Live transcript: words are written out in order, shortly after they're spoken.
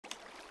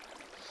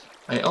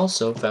I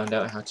also found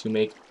out how to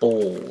make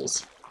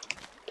bowls.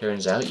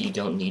 Turns out you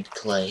don't need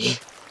clay.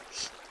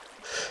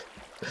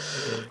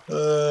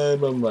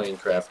 I'm a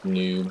Minecraft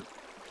noob,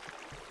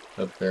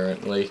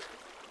 apparently,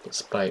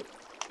 despite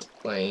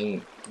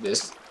playing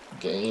this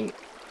game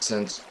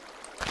since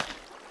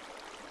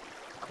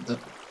the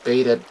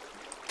beta.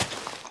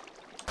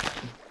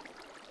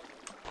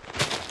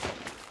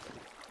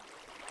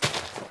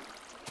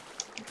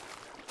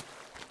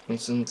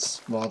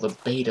 While the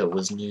beta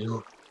was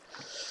new.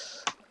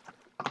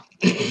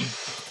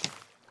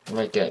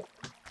 Like at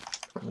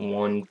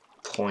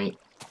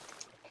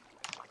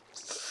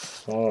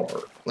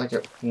 1.4, like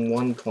at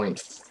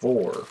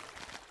 1.4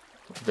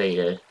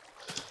 beta,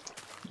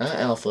 not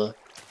alpha,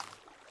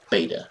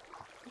 beta,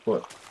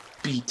 or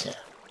beta,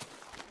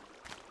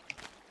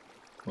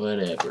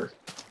 whatever.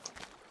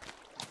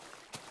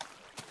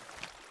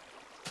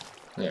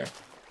 There.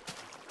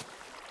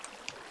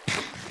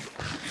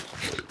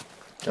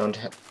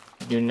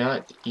 Do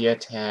not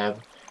yet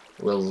have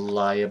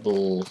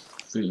reliable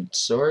food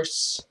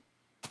source,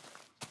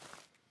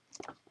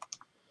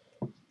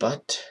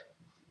 but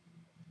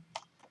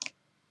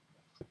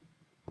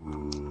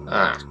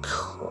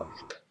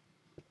crap.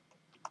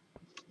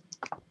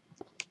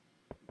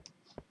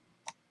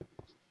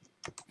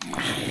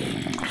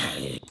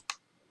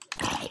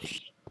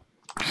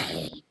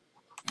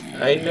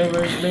 I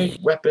never make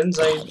weapons,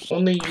 I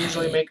only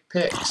usually make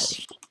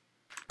picks.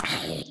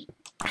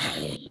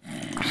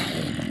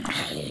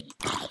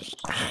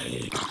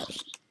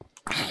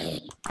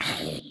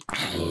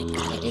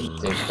 I didn't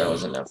think that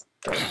was enough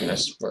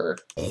darkness for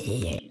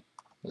a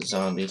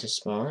zombie to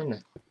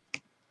spawn.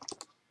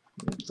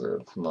 For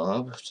a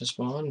mob to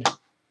spawn.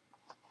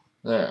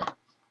 There.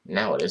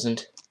 Now it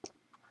isn't.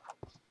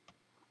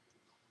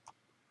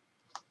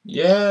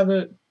 Yeah,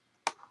 but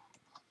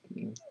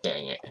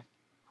dang it.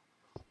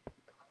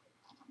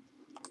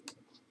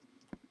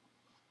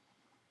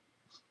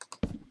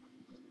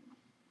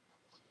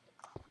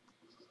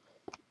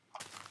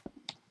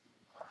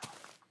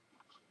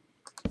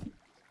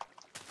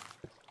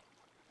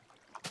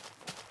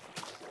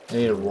 I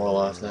need to wall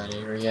off that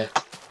area.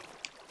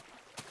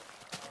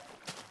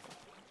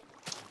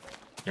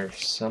 Or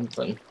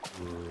something.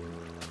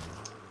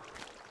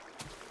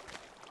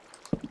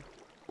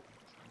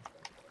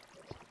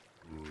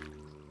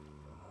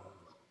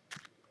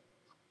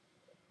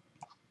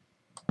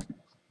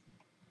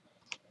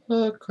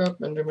 Oh crap,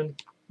 Enderman.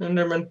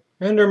 Enderman.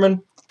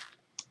 Enderman.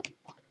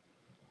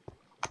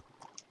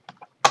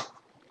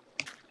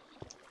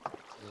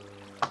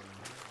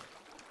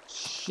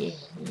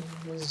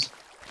 Shiz.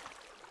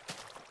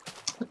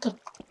 What the?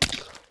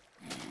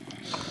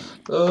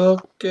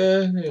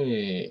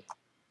 Okay.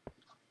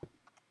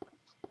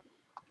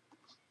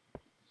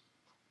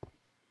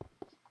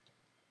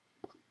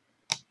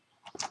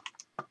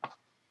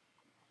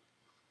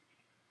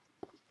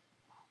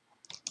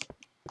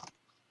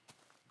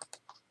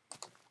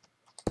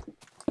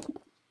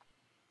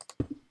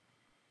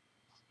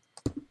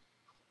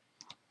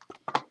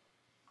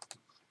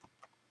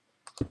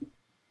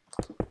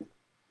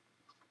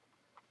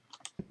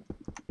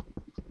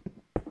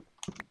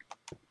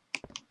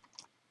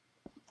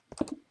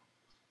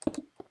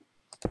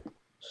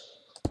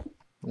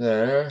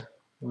 There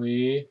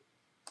we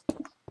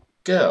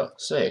go.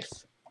 Safe.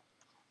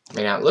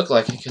 May not look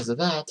like it because of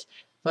that,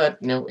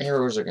 but no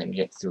arrows are going to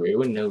get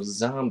through, and no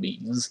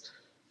zombies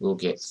will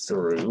get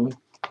through.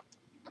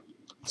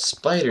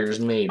 Spiders,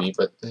 maybe,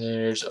 but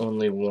there's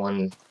only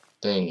one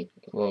thing,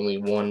 only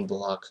one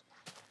block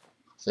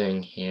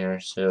thing here,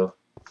 so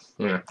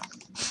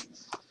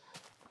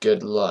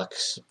good luck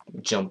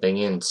jumping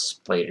in,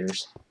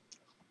 spiders.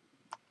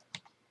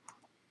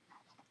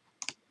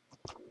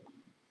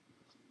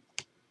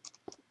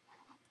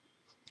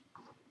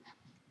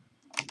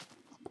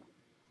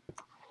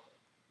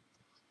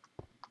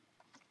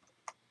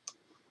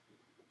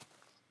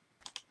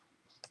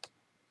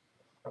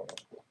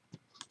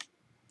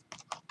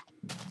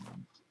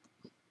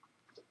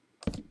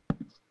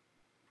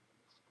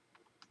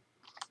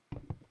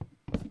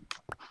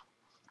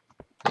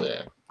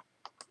 There.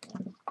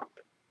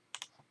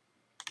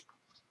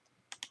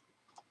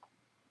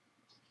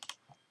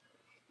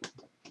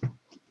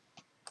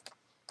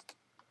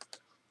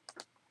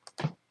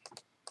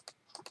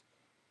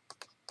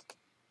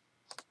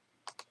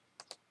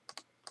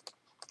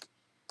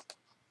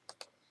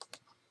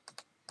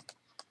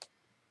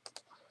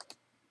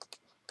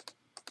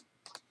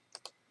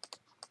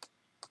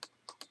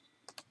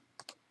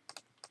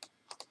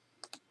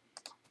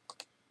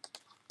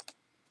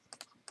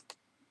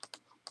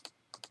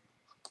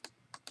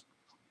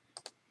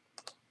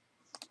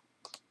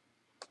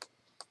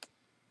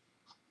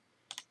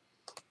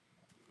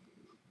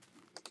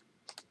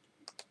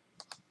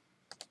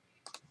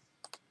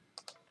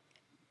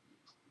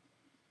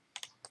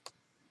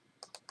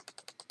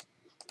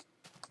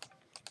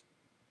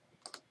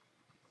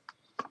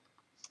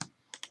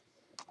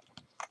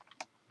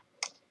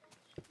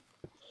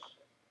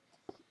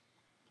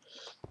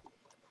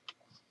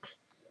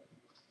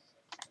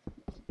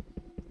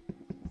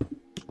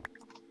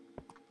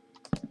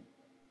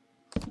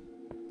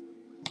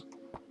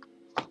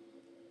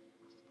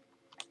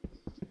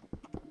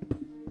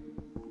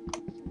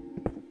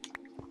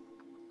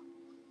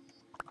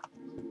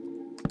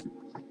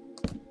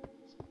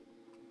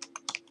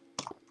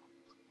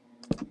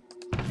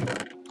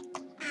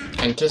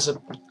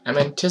 I'm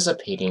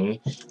anticipating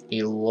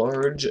a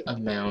large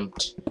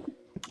amount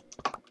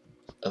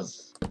of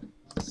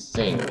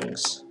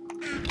things,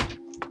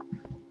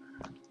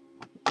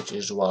 which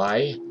is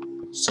why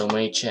so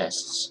many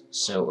chests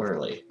so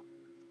early.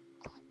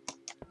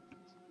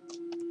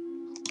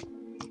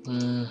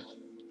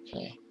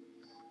 Okay.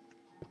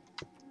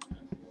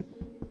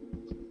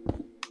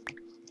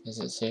 Is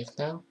it safe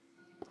now?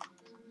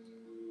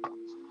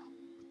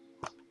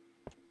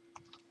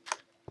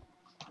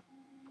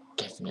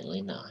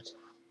 Definitely not.